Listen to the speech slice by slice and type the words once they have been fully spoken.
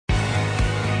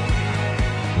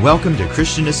Welcome to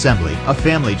Christian Assembly, a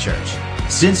family church.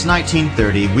 Since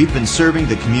 1930, we've been serving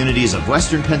the communities of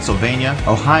Western Pennsylvania,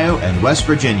 Ohio, and West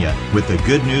Virginia with the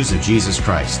good news of Jesus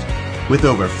Christ. With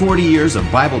over 40 years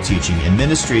of Bible teaching and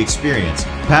ministry experience,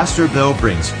 Pastor Bill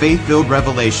brings faith-filled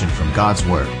revelation from God's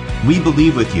Word. We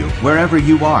believe with you, wherever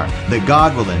you are, that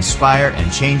God will inspire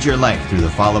and change your life through the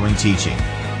following teaching.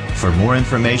 For more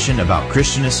information about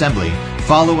Christian Assembly,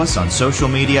 follow us on social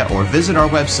media or visit our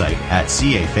website at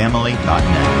cafamily.net.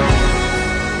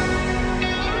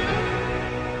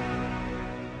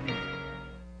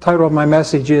 The title of my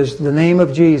message is The Name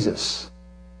of Jesus.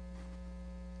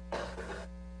 So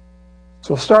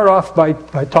we'll start off by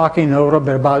talking a little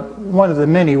bit about one of the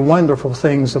many wonderful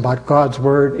things about God's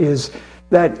Word is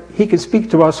that He can speak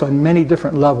to us on many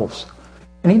different levels.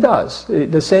 And He does.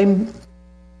 The same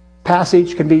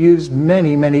passage can be used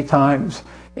many, many times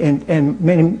and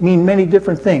mean many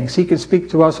different things. He can speak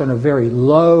to us on a very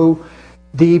low,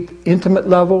 deep, intimate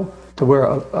level, to where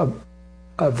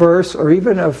a verse or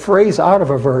even a phrase out of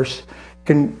a verse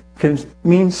can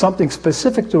mean something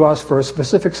specific to us for a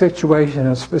specific situation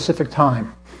at a specific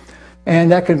time.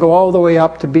 And that can go all the way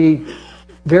up to be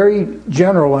very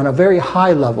general on a very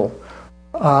high level,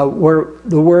 where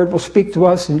the Word will speak to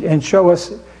us and show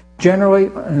us generally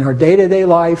in our day-to-day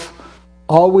life,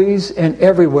 always and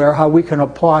everywhere, how we can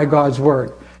apply God's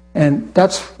Word. And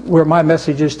that's where my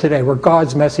message is today, where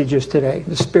God's message is today,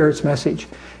 the Spirit's message,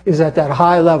 is at that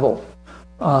high level.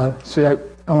 So that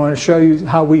I want to show you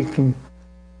how we can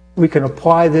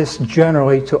apply this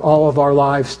generally to all of our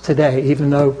lives today,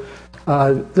 even though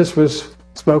this was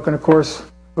spoken, of course,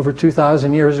 over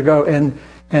 2,000 years ago.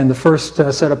 And the first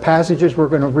set of passages we're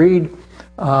going to read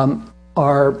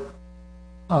are...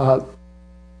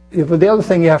 the other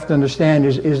thing you have to understand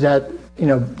is that,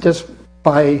 just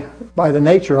by the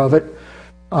nature of it,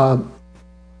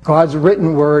 God's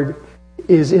written Word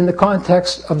is in the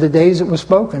context of the days it was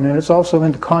spoken, and it's also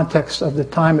in the context of the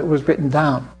time it was written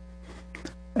down.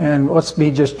 And let's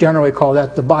just generally call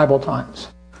that the Bible times.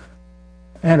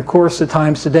 And of course, the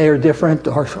times today are different.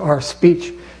 Our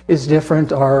speech is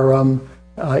different. Our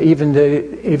even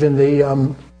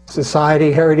the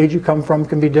society heritage you come from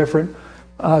can be different.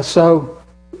 So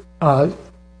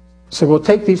we'll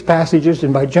take these passages,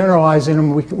 and by generalizing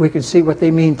them, we can see what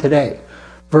they mean today,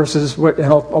 versus and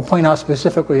I'll point out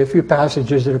specifically a few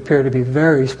passages that appear to be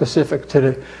very specific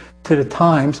to the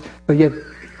times, but yet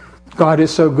God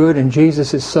is so good and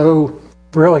Jesus is so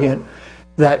brilliant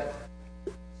that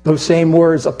those same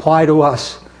words apply to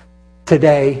us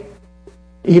today,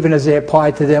 even as they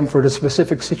applied to them for the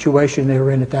specific situation they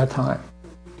were in at that time.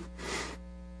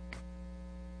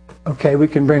 Okay, we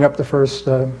can bring up the first...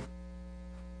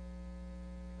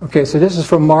 Okay, so this is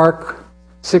from Mark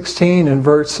 16 and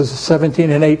verses 17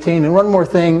 and 18. And one more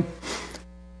thing,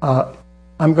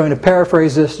 I'm going to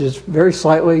paraphrase this just very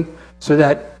slightly so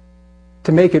that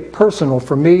to make it personal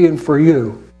for me and for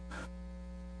you.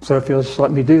 So if you'll just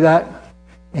let me do that.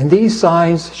 And these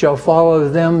signs shall follow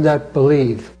them that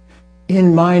believe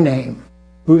in my name.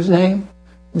 Whose name?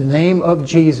 The name of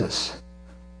Jesus.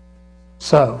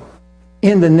 So,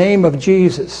 in the name of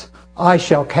Jesus, I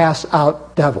shall cast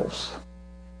out devils.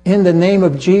 In the name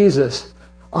of Jesus,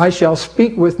 I shall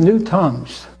speak with new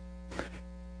tongues.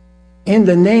 In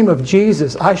the name of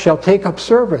Jesus, I shall take up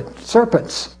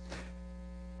serpents.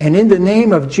 And in the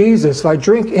name of Jesus, if I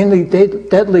drink any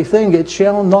deadly thing, it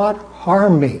shall not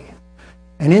harm me.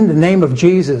 And in the name of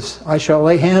Jesus, I shall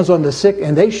lay hands on the sick,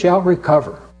 and they shall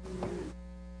recover.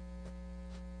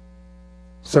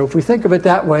 So if we think of it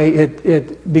that way,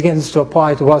 it begins to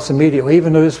apply to us immediately.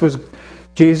 Even though this was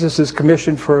Jesus'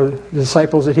 commission for the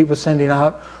disciples that He was sending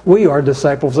out, we are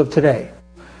disciples of today.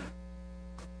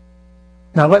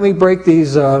 Now let me break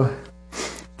these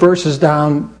verses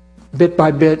down bit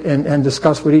by bit and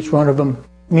discuss what each one of them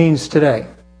means today.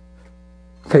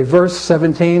 Okay, verse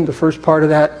 17, the first part of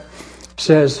that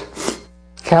says,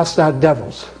 cast out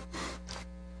devils.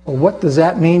 Well, what does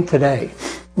that mean today?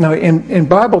 Now, in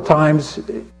Bible times,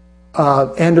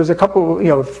 and there's a couple,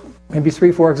 maybe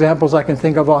 3-4 examples I can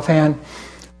think of offhand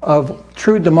of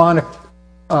true demonic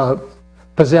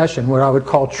possession, what I would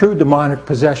call true demonic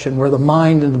possession, where the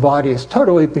mind and the body is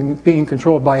totally being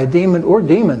controlled by a demon or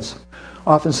demons,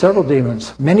 often several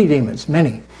demons, many demons,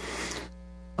 many.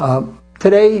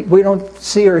 Today, we don't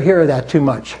see or hear that too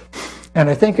much. And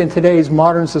I think in today's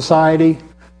modern society,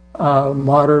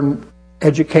 modern,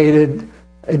 educated,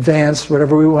 advanced,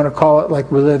 whatever we want to call it,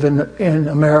 like we live in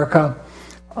America,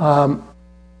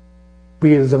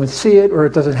 we either don't see it or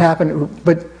it doesn't happen.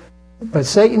 But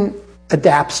Satan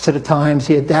adapts to the times.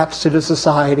 He adapts to the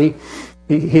society.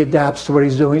 He adapts to what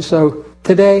he's doing. So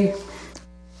today,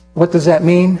 What does that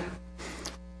mean?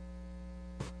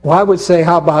 Well, I would say,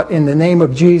 how about in the name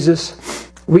of Jesus,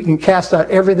 we can cast out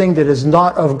everything that is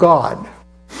not of God.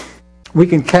 We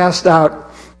can cast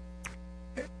out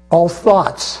all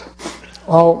thoughts,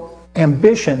 all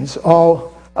ambitions,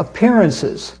 all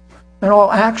appearances, and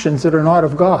all actions that are not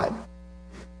of God.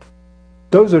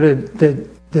 Those are the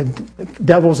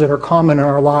devils that are common in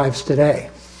our lives today.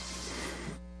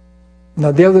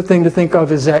 Now, the other thing to think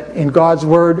of is that in God's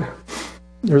Word,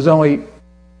 there's only,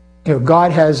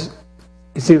 God has,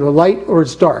 it's either light or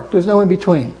it's dark. There's no in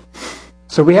between.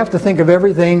 So we have to think of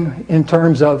everything in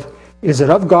terms of, is it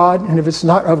of God? And if it's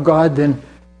not of God, then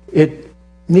it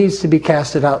needs to be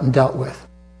casted out and dealt with.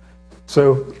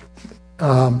 So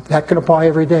that can apply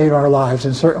every day in our lives.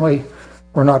 And certainly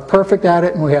we're not perfect at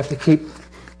it, and we have to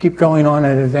keep going on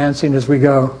and advancing as we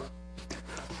go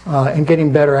and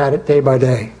getting better at it day by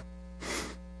day.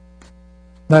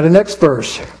 Now the next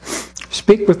verse,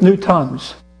 speak with new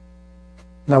tongues.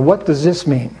 Now what does this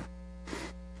mean?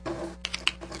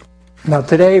 Now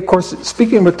today, of course,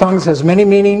 speaking with tongues has many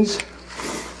meanings,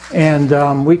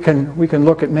 and we can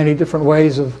look at many different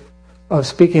ways of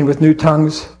speaking with new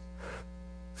tongues.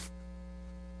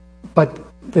 But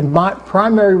the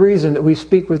primary reason that we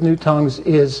speak with new tongues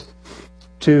is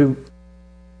to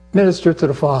minister to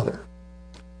the Father,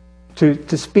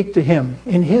 to speak to Him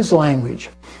in His language,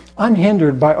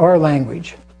 unhindered by our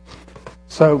language.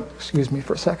 So, excuse me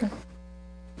for a second.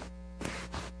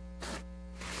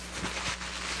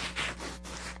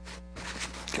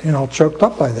 Getting all choked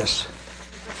up by this.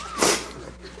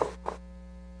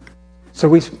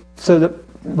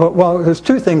 Well, there's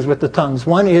two things with the tongues.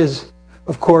 One is,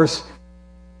 of course,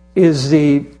 is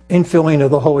the infilling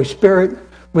of the Holy Spirit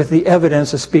with the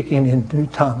evidence of speaking in new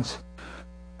tongues.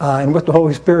 And with the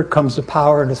Holy Spirit comes the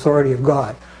power and authority of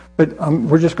God. But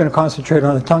we're just going to concentrate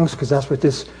on the tongues because that's what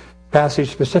this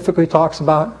passage specifically talks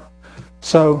about.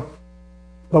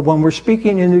 But when we're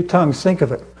speaking in new tongues, think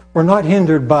of it. We're not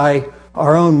hindered by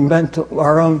our own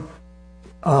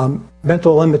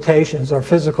mental limitations, our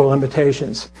physical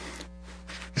limitations,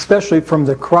 especially from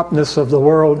the corruptness of the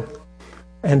world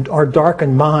and our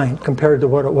darkened mind compared to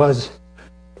what it was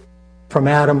from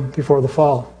Adam before the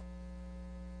fall.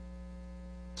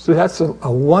 So that's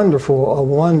a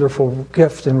wonderful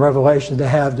gift and revelation to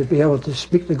have, to be able to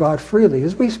speak to God freely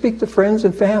as we speak to friends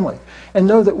and family, and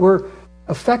know that we're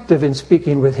effective in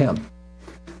speaking with Him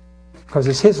because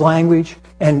it's His language,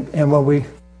 and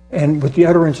with the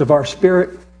utterance of our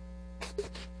spirit,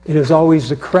 it is always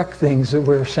the correct things that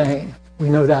we're saying. We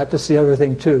know that. That's the other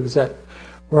thing too, is that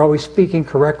we're always speaking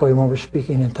correctly when we're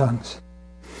speaking in tongues.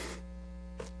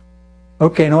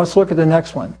 Okay, now let's look at the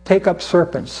next one. Take up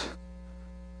serpents.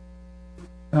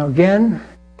 Now again,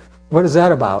 what is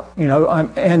that about?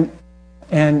 And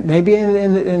maybe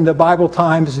in the Bible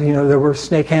times, there were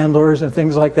snake handlers and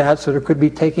things like that, so there could be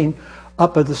taking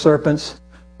up of the serpents.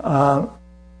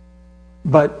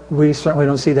 But we certainly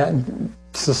don't see that in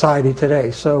society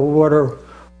today. So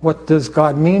what does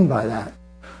God mean by that?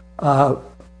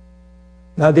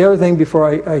 Now the other thing before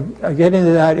I get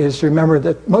into that is to remember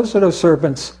that most of those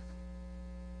serpents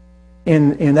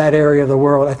in that area of the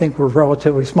world, I think, were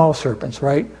relatively small serpents,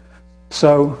 right?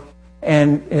 So,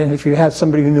 and if you had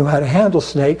somebody who knew how to handle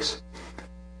snakes,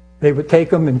 they would take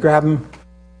them and grab them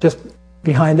just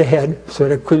behind the head so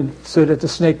that the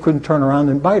snake couldn't turn around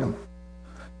and bite them.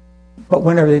 But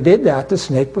whenever they did that, the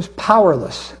snake was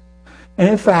powerless. And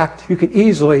in fact, you could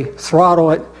easily throttle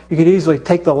it. You could easily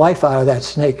take the life out of that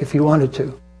snake if you wanted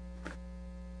to.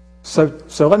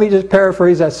 So let me just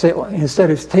paraphrase that. Say, instead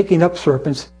of taking up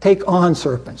serpents, take on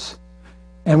serpents.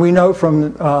 And we know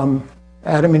from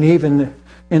Adam and Eve in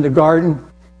the garden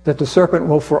that the serpent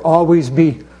will for always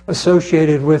be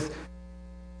associated with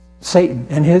Satan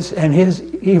and his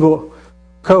evil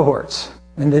cohorts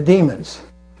and the demons.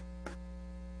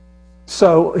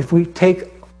 So if we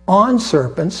take on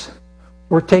serpents,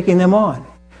 we're taking them on.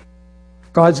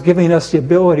 God's giving us the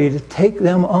ability to take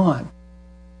them on.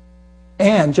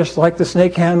 And just like the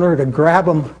snake handler, to grab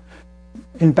them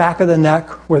in back of the neck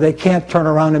where they can't turn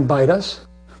around and bite us.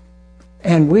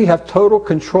 And we have total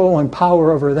control and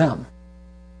power over them.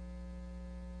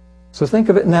 So think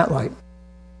of it in that light.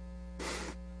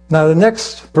 Now the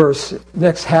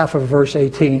next half of verse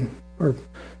 18, or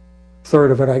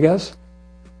third of it, I guess.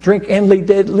 Drink any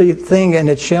deadly thing and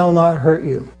it shall not hurt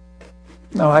you.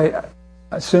 Now I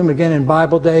assume again in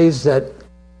Bible days that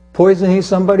poisoning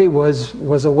somebody was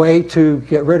a way to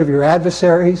get rid of your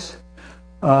adversaries.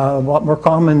 A lot more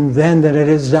common then than it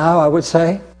is now, I would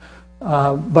say.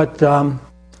 But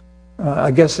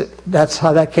I guess that's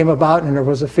how that came about, and there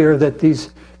was a fear that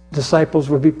these disciples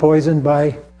would be poisoned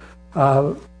by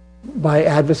by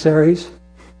adversaries.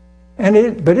 But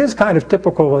it is kind of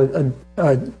typical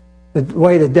the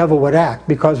way the devil would act,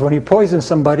 because when he poisons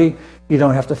somebody, you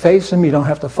don't have to face him, you don't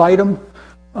have to fight him.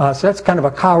 So that's kind of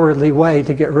a cowardly way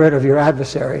to get rid of your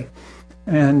adversary.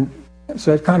 And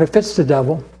so it kind of fits the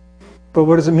devil. But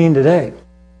what does it mean today?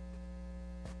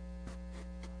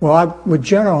 Well, I would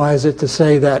generalize it to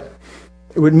say that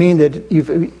it would mean that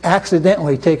you've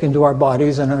accidentally taken to our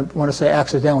bodies, and I want to say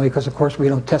accidentally because, of course, we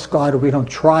don't test God, or we don't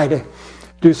try to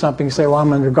do something and say, well,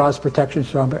 I'm under God's protection,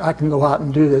 so I can go out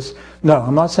and do this. No,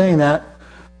 I'm not saying that.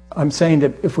 I'm saying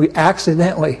that if we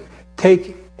accidentally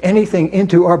take anything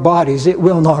into our bodies, it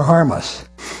will not harm us.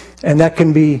 And that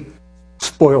can be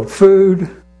spoiled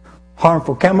food,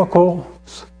 harmful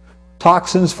chemicals,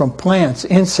 toxins from plants,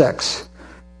 insects,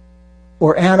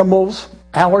 or animals,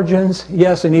 allergens,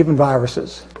 yes, and even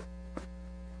viruses.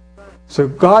 So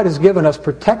God has given us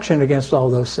protection against all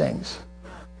those things.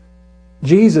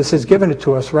 Jesus has given it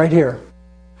to us right here.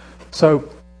 So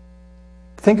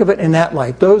think of it in that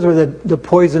light. Those are the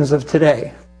poisons of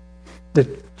today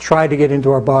that try to get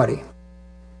into our body.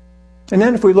 And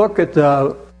then if we look at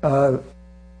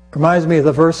reminds me of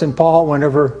the verse in Paul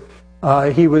whenever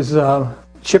he was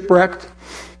shipwrecked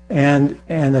and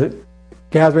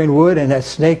gathering wood, and that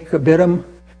snake bit him,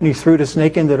 and he threw the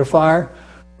snake into the fire.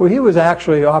 Well, he was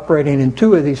actually operating in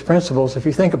two of these principles. If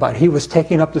you think about it, he was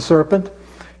taking up the serpent,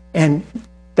 and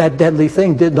that deadly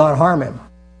thing did not harm him.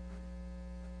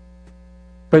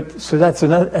 But so that's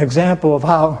an example of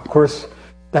how, of course,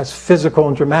 that's physical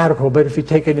and dramatical, but if you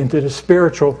take it into the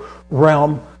spiritual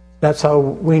realm, that's how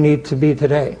we need to be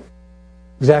today.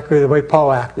 Exactly the way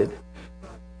Paul acted.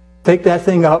 Take that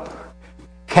thing up,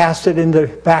 cast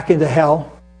it back into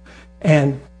hell,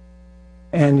 and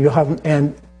you'll have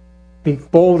and be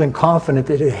bold and confident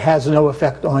that it has no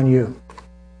effect on you.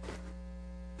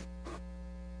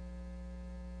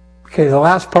 Okay, the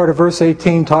last part of verse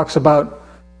 18 talks about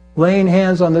laying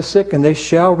hands on the sick and they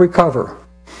shall recover.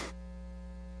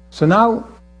 So now,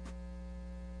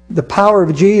 the power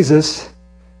of Jesus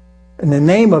and the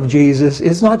name of Jesus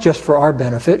is not just for our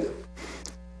benefit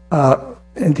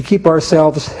and to keep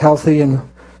ourselves healthy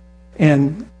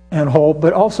and whole,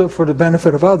 but also for the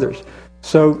benefit of others.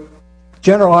 So,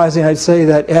 generalizing, I'd say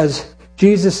that as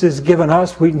Jesus has given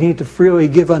us, we need to freely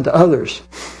give unto others.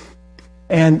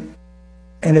 And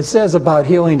it says about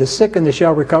healing the sick and they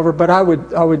shall recover, but I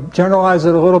would generalize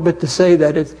it a little bit to say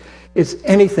that it's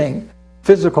anything,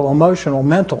 physical, emotional,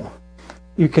 mental.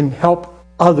 You can help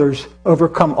others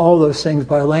overcome all those things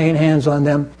by laying hands on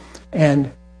them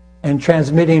and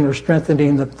transmitting or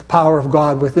strengthening the power of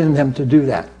God within them to do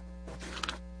that.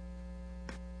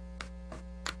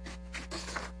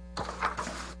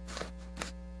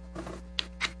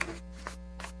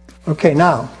 Okay,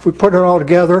 now, if we put it all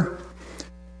together,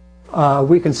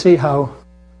 we can see how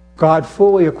God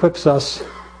fully equips us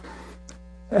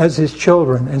as His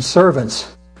children and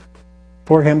servants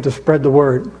for Him to spread the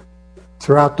word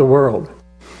throughout the world.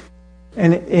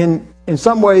 And in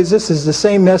some ways, this is the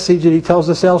same message that He tells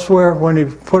us elsewhere when He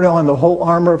put on the whole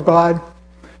armor of God.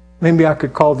 Maybe I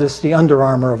could call this the under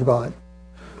armor of God.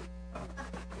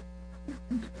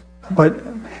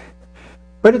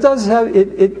 But it does have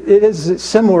it is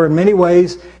similar in many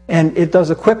ways, and it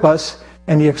does equip us.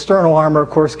 And the external armor,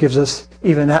 of course, gives us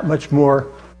even that much more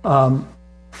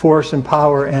force and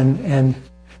power and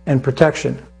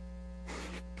protection.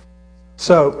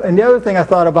 So, and the other thing I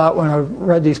thought about when I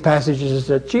read these passages is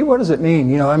that, gee, what does it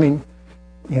mean?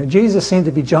 Jesus seemed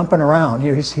to be jumping around.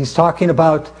 He's talking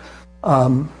about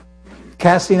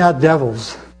casting out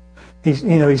devils.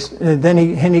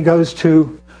 Then he goes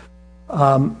to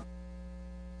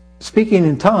speaking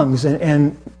in tongues,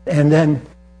 and then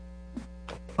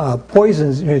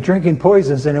poisons, drinking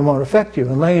poisons, and it won't affect you,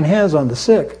 and laying hands on the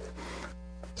sick.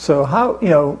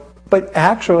 So but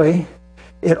actually,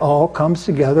 it all comes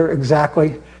together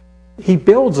exactly. He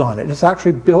builds on it. It's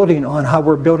actually building on how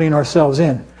we're building ourselves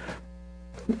in.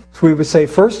 So we would say,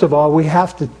 first of all, we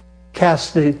have to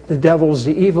cast the devils,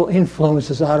 the evil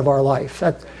influences out of our life.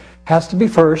 That has to be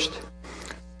first,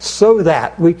 so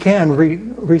that we can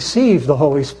receive the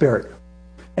Holy Spirit.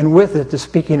 And with it, the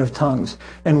speaking of tongues.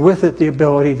 And with it, the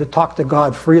ability to talk to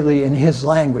God freely in His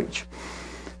language.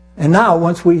 And now,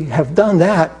 once we have done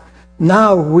that,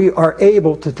 now we are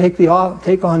able to take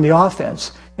on the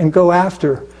offense and go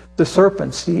after the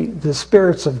serpents, the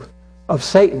spirits of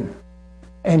Satan,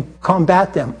 and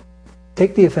combat them.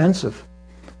 Take the offensive.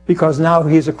 Because now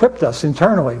He's equipped us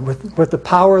internally with the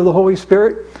power of the Holy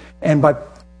Spirit and by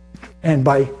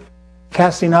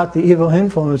casting out the evil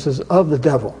influences of the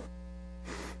devil.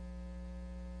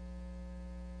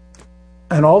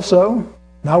 And also,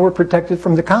 Now we're protected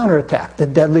from the counterattack, the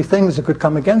deadly things that could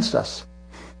come against us.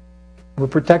 We're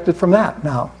protected from that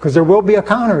now, because there will be a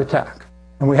counterattack,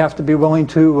 and we have to be willing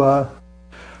to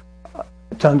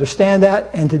understand that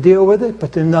and to deal with it,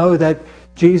 but to know that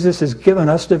Jesus has given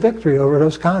us the victory over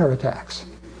those counterattacks.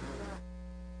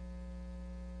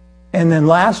 And then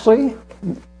lastly,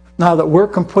 now that we're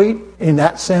complete in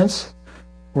that sense,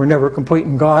 we're never complete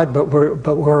in God, but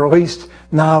we're at least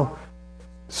now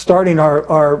starting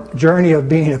our journey of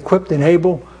being equipped and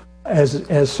able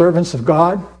as servants of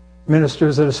God,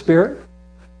 ministers of the Spirit.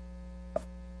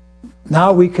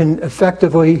 Now we can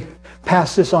effectively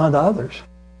pass this on to others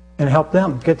and help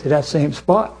them get to that same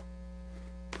spot.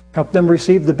 Help them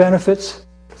receive the benefits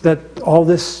that all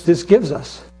this gives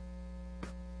us.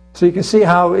 So you can see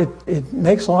how it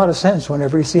makes a lot of sense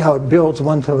whenever you see how it builds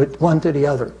one to the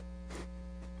other.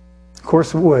 Of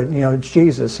course it would. It's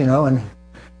Jesus,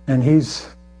 and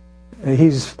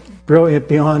he's brilliant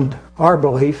beyond our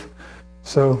belief.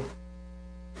 So,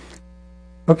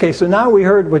 okay, so now we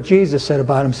heard what Jesus said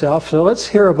about himself. So let's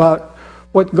hear about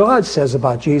what God says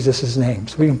about Jesus' name.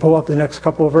 So we can pull up the next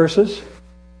couple of verses.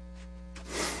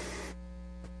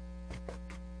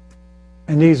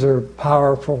 And these are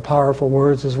powerful, powerful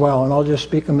words as well. And I'll just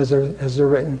speak them as they're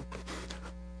written.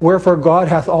 Wherefore God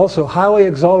hath also highly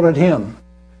exalted him,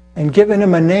 and given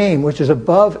him a name which is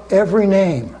above every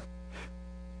name,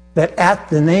 that at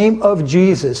the name of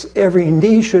Jesus every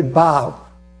knee should bow,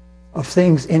 of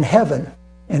things in heaven,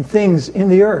 and things in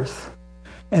the earth,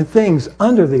 and things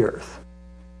under the earth,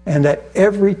 and that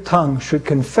every tongue should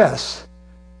confess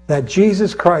that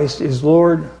Jesus Christ is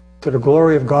Lord, to the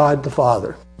glory of God the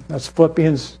Father. That's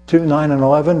Philippians 2, 9, and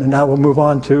 11. And now we'll move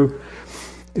on to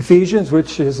Ephesians,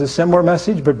 which is a similar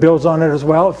message, but builds on it as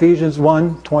well. Ephesians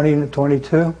 1, 20 and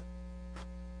 22.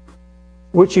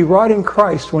 Which he wrought in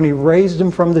Christ when he raised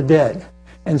him from the dead,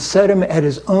 and set him at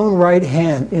his own right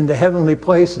hand in the heavenly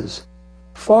places,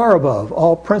 far above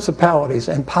all principalities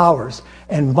and powers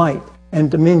and might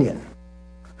and dominion.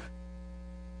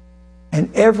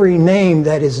 And every name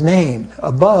that is named,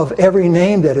 above every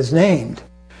name that is named,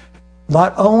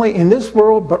 not only in this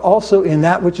world, but also in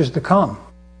that which is to come,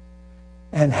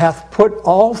 and hath put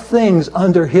all things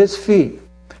under his feet,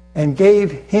 and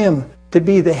gave him to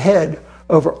be the head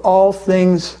over all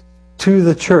things to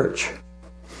the church.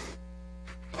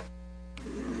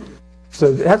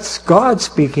 So that's God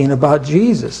speaking about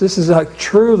Jesus. This is like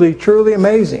truly, truly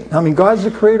amazing. I mean, God's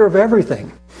the creator of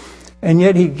everything. And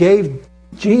yet he gave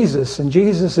Jesus and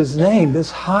Jesus' name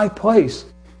this high place,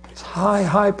 this high,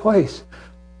 high place.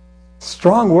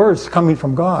 Strong words coming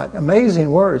from God.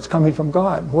 Amazing words coming from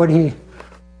God. What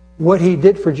he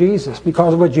did for Jesus,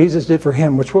 because of what Jesus did for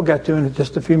him, which we'll get to in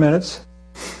just a few minutes.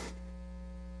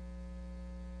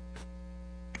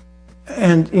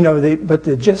 And, but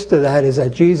the gist of that is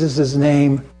that Jesus'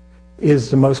 name is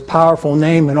the most powerful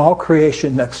name in all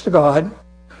creation next to God.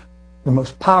 The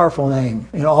most powerful name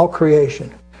in all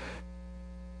creation.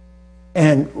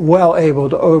 And well able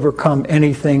to overcome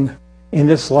anything in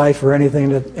this life or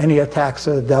any attacks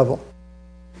of the devil.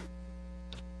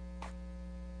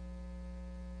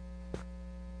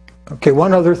 Okay,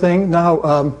 one other thing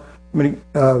now.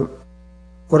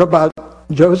 What about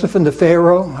Joseph and the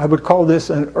Pharaoh? I would call this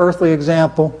an earthly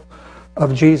example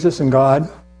of Jesus and God.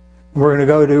 We're going to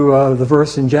go to the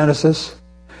verse in Genesis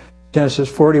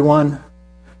 41,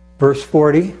 verse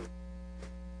 40.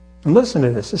 And listen to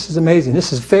this. This is amazing.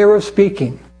 This is Pharaoh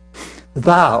speaking.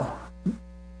 Thou,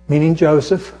 meaning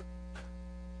Joseph,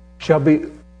 shall be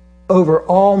over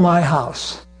all my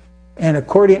house, and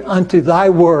according unto thy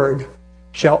word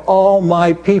shall all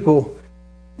my people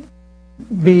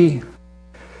be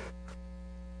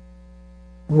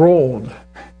rolled.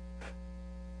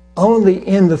 Only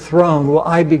in the throne will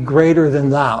I be greater than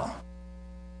thou.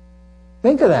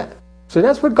 Think of that. So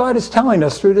that's what God is telling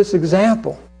us through this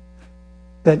example.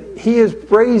 That he has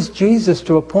raised Jesus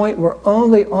to a point where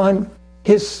only on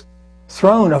his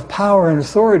throne of power and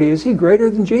authority is he greater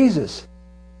than Jesus.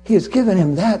 He has given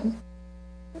him that,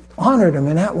 honored him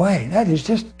in that way. That is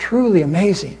just truly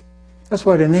amazing. That's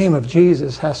why the name of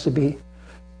Jesus has to be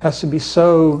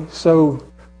so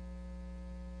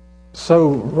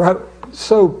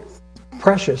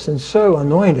precious and so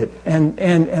anointed, and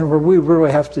where we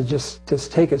really have to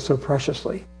just take it so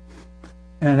preciously.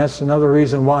 And that's another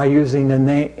reason why using the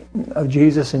name of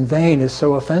Jesus in vain is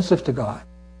so offensive to God.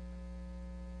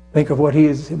 Think of what he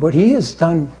has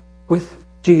done with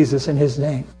Jesus in his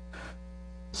name.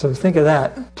 So think of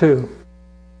that too.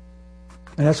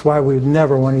 And that's why we would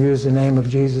never want to use the name of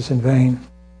Jesus in vain.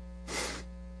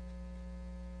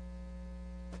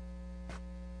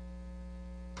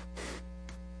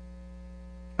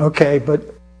 Okay, but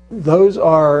those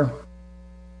are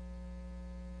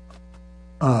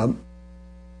a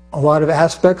lot of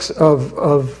aspects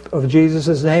of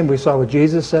Jesus' name. We saw what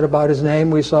Jesus said about his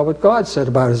name. We saw what God said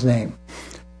about his name.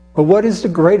 But what is the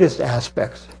greatest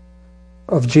aspect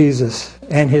of Jesus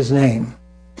and his name?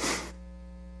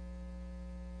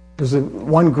 Is it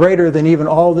one greater than even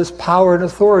all this power and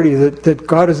authority that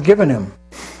God has given him?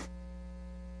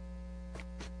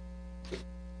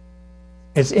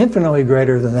 It's infinitely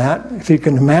greater than that, if you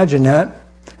can imagine that.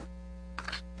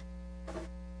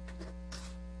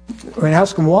 I mean,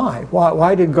 ask him why.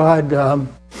 Why did God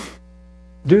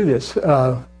do this,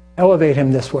 elevate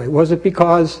him this way? Was it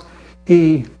because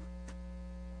he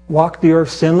walked the earth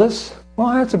sinless?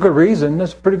 Well, that's a good reason.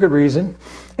 That's a pretty good reason.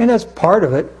 And that's part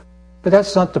of it. But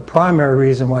that's not the primary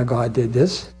reason why God did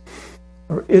this.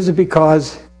 Or is it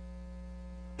because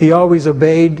he always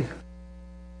obeyed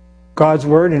God's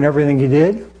word in everything he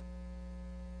did,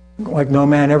 like no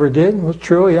man ever did? Well,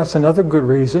 truly, that's another good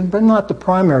reason, but not the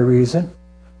primary reason.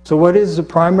 So what is the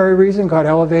primary reason God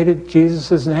elevated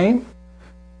Jesus' name?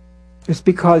 It's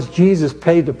because Jesus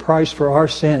paid the price for our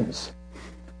sins.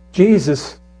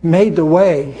 Jesus made the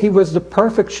way. He was the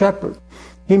perfect shepherd.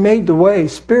 He made the way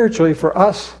spiritually for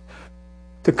us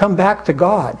to come back to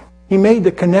God. He made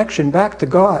the connection back to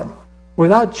God.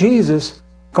 Without Jesus,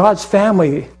 God's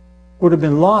family would have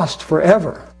been lost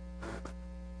forever.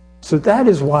 So that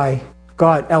is why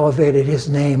God elevated his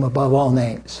name above all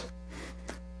names.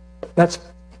 That's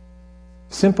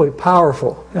simply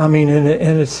powerful. I mean,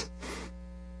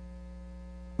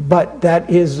 but that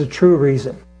is the true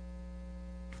reason.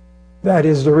 That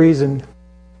is the reason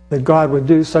that God would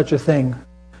do such a thing.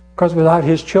 Because without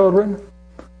his children,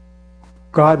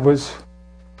 God was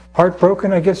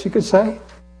heartbroken, I guess you could say.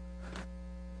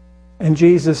 And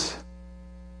Jesus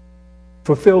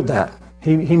fulfilled that.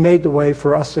 He made the way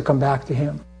for us to come back to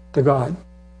him, to God.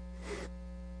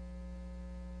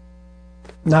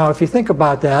 Now, if you think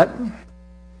about that,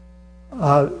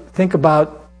 think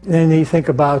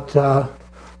about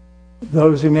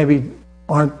those who maybe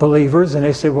aren't believers, and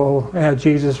they say, well, yeah,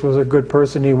 Jesus was a good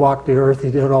person, he walked the earth,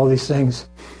 he did all these things.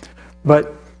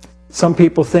 But some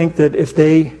people think that if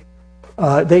they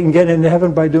can get into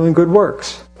heaven by doing good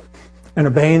works and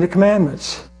obeying the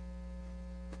commandments.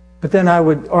 But then I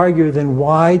would argue, then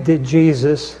why did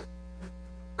Jesus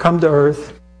come to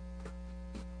earth,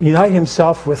 unite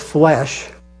himself with flesh,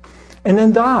 and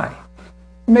then die?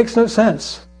 It makes no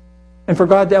sense. And for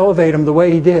God to elevate him the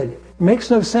way he did, it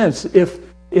makes no sense if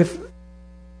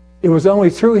it was only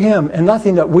through him and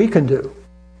nothing that we can do.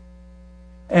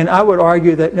 And I would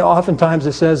argue that oftentimes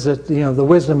it says that the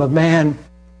wisdom of man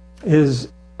is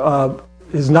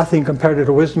nothing compared to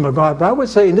the wisdom of God. But I would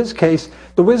say in this case,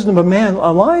 the wisdom of man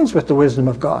aligns with the wisdom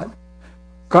of God.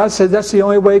 God said that's the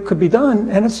only way it could be done,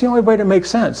 and it's the only way to make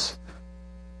sense.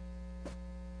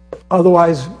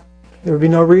 Otherwise, there would be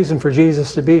no reason for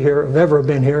Jesus to be here, have ever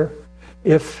been here,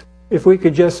 if we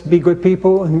could just be good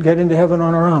people and get into heaven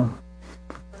on our own.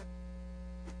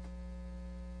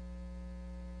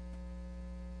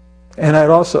 And I'd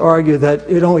also argue that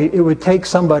it would take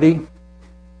somebody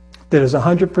that is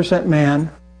 100% man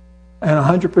and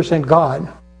 100%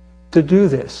 God to do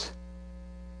this.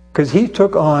 Because he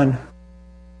took on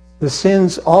the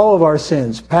sins, all of our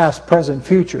sins, past, present,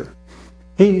 future.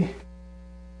 He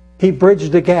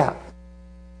bridged the gap.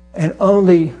 And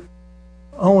only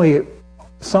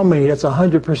somebody that's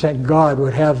 100% God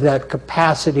would have that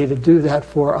capacity to do that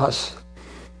for us.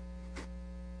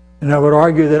 And I would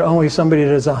argue that only somebody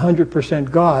that is 100%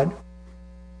 God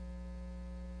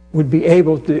would be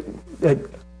able to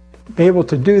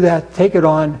do that, take it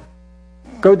on,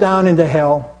 go down into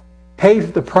hell, pay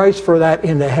the price for that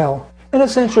into hell, and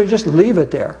essentially just leave it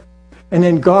there. And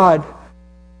then God,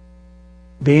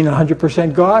 being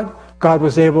 100% God, God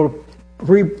was able to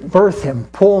rebirth him,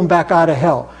 pull him back out of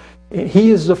hell.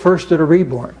 He is the first of the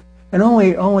reborn. And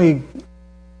only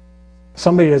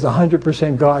somebody that's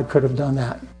 100% God could have done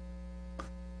that.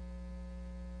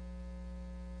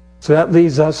 So that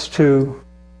leads us to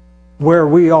where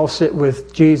we all sit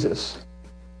with Jesus.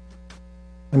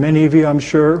 And many of you, I'm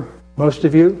sure, most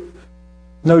of you,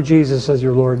 know Jesus as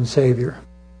your Lord and Savior.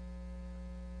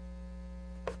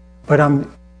 But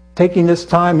I'm taking this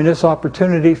time and this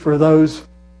opportunity for those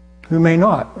who may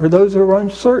not, or those who are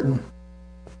uncertain.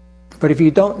 But if you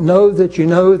don't know that you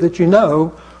know that you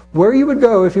know where you would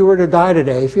go if you were to die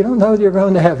today, if you don't know that you're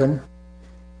going to heaven,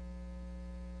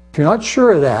 if you're not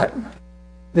sure of that,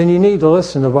 then you need to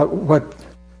listen to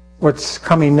what's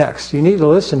coming next. You need to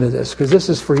listen to this, because this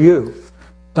is for you.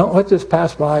 Don't let this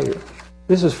pass by you.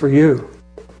 This is for you.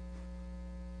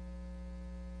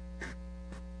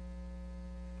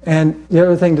 And the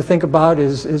other thing to think about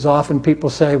is often people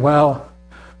say, well,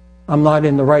 I'm not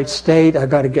in the right state. I've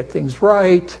got to get things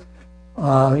right.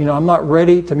 I'm not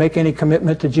ready to make any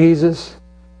commitment to Jesus.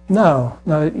 No.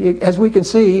 As we can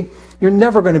see, you're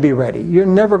never going to be ready. You're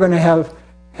never going to have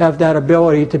that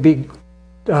ability to be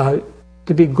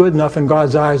good enough in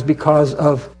God's eyes because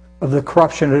of the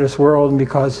corruption of this world and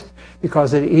because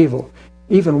of the evil.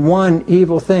 Even one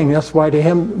evil thing. That's why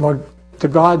to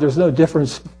God, there's no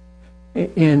difference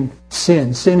in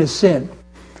sin. Sin is sin.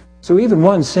 So even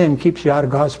one sin keeps you out of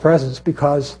God's presence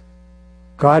because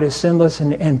God is sinless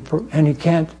and you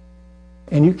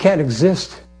can't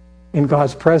exist in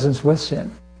God's presence with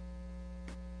sin.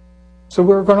 So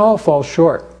we're going to all fall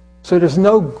short. So there's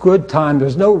no good time,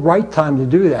 there's no right time to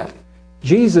do that.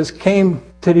 Jesus came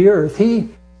to the earth. He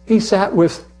sat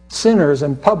with sinners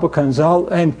and publicans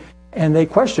and they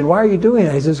questioned, why are you doing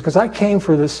that? He says, because I came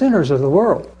for the sinners of the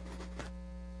world.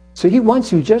 So he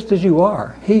wants you just as you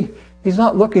are. He's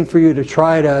not looking for you to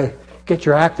try to get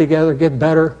your act together, get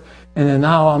better, and then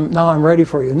now I'm ready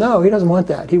for you. No, he doesn't want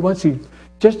that. He wants you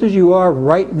just as you are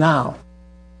right now,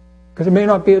 because it may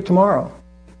not be a tomorrow.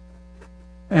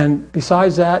 And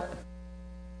besides that,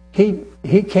 he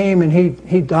came and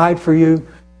he died for you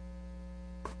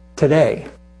today.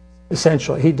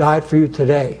 Essentially, he died for you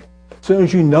today. As soon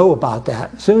as you know about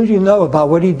that, as soon as you know about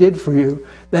what he did for you,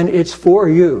 then it's for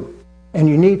you. And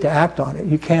you need to act on it.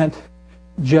 You can't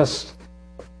just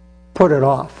put it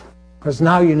off. Because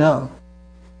now you know.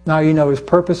 Now you know his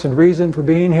purpose and reason for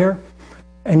being here.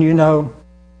 And you know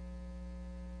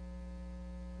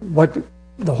what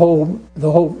the whole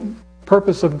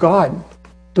purpose of God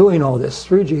doing all this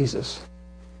through Jesus.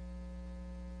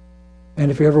 And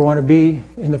if you ever want to be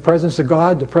in the presence of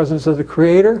God, the presence of the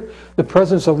Creator, the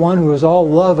presence of one who is all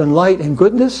love and light and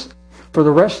goodness for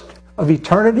the rest of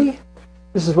eternity,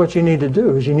 this is what you need to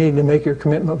do, is you need to make your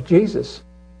commitment with Jesus.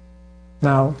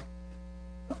 Now,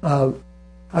 I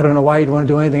don't know why you'd want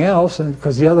to do anything else, and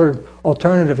because the other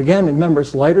alternative, again, remember,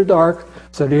 it's light or dark,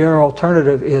 so the other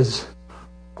alternative is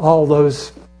all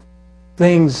those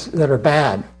things that are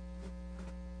bad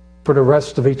for the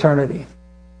rest of eternity.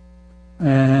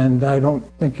 And I don't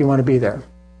think you want to be there,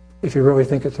 if you really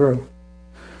think it through.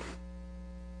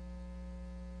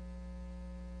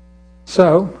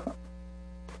 So,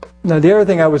 now the other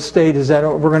thing I would state is that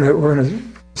we're going to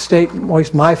state at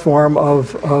least my form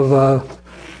of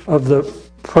the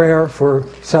prayer for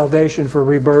salvation, for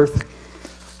rebirth.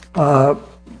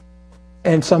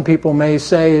 And some people may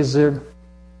say,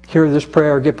 hear this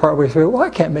prayer, get partway through, well,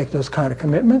 I can't make those kind of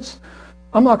commitments.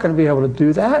 I'm not going to be able to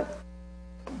do that.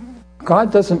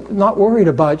 God not worried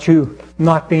about you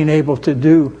not being able to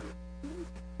do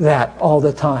that all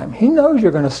the time. He knows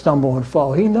you're going to stumble and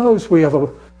fall. He knows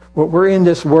we're in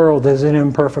this world as an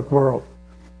imperfect world.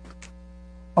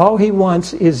 All he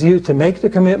wants is you to make the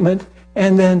commitment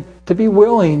and then to be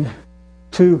willing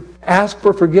to ask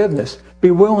for forgiveness. Be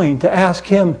willing to ask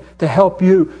him to help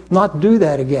you not do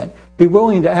that again. Be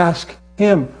willing to ask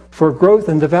him for growth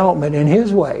and development in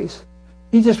his ways.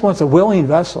 He just wants a willing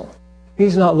vessel.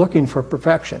 He's not looking for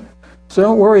perfection. So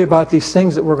don't worry about these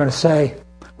things that we're going to say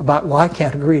about, well, I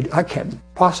can't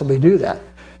possibly do that.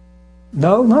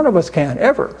 No, none of us can,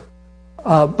 ever.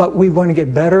 But we want to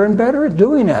get better and better at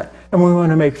doing that. And we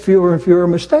want to make fewer and fewer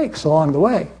mistakes along the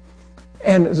way.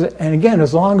 And again,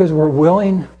 as long as we're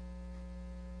willing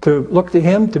to look to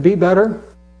him to be better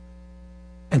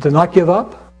and to not give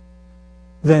up,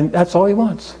 then that's all he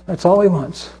wants. That's all he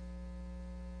wants.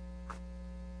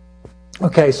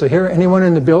 Okay, so here, anyone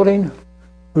in the building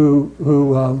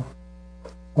who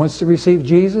wants to receive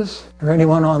Jesus, or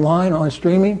anyone online on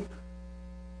streaming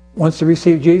wants to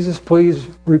receive Jesus, please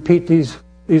repeat these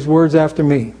words after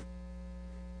me.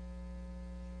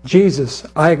 Jesus,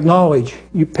 I acknowledge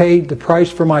you paid the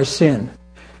price for my sin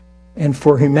and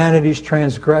for humanity's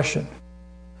transgression.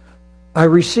 I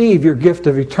receive your gift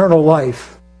of eternal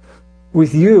life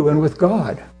with you and with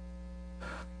God.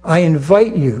 I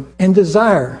invite you and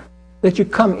desire that you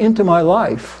come into my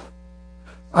life.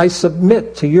 I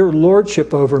submit to your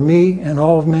lordship over me and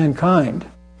all of mankind.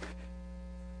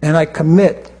 And I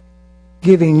commit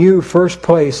giving you first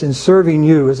place in serving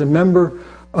you as a member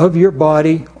of your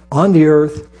body on the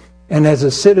earth and as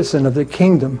a citizen of the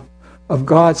kingdom, of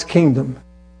God's kingdom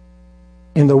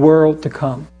in the world to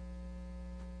come.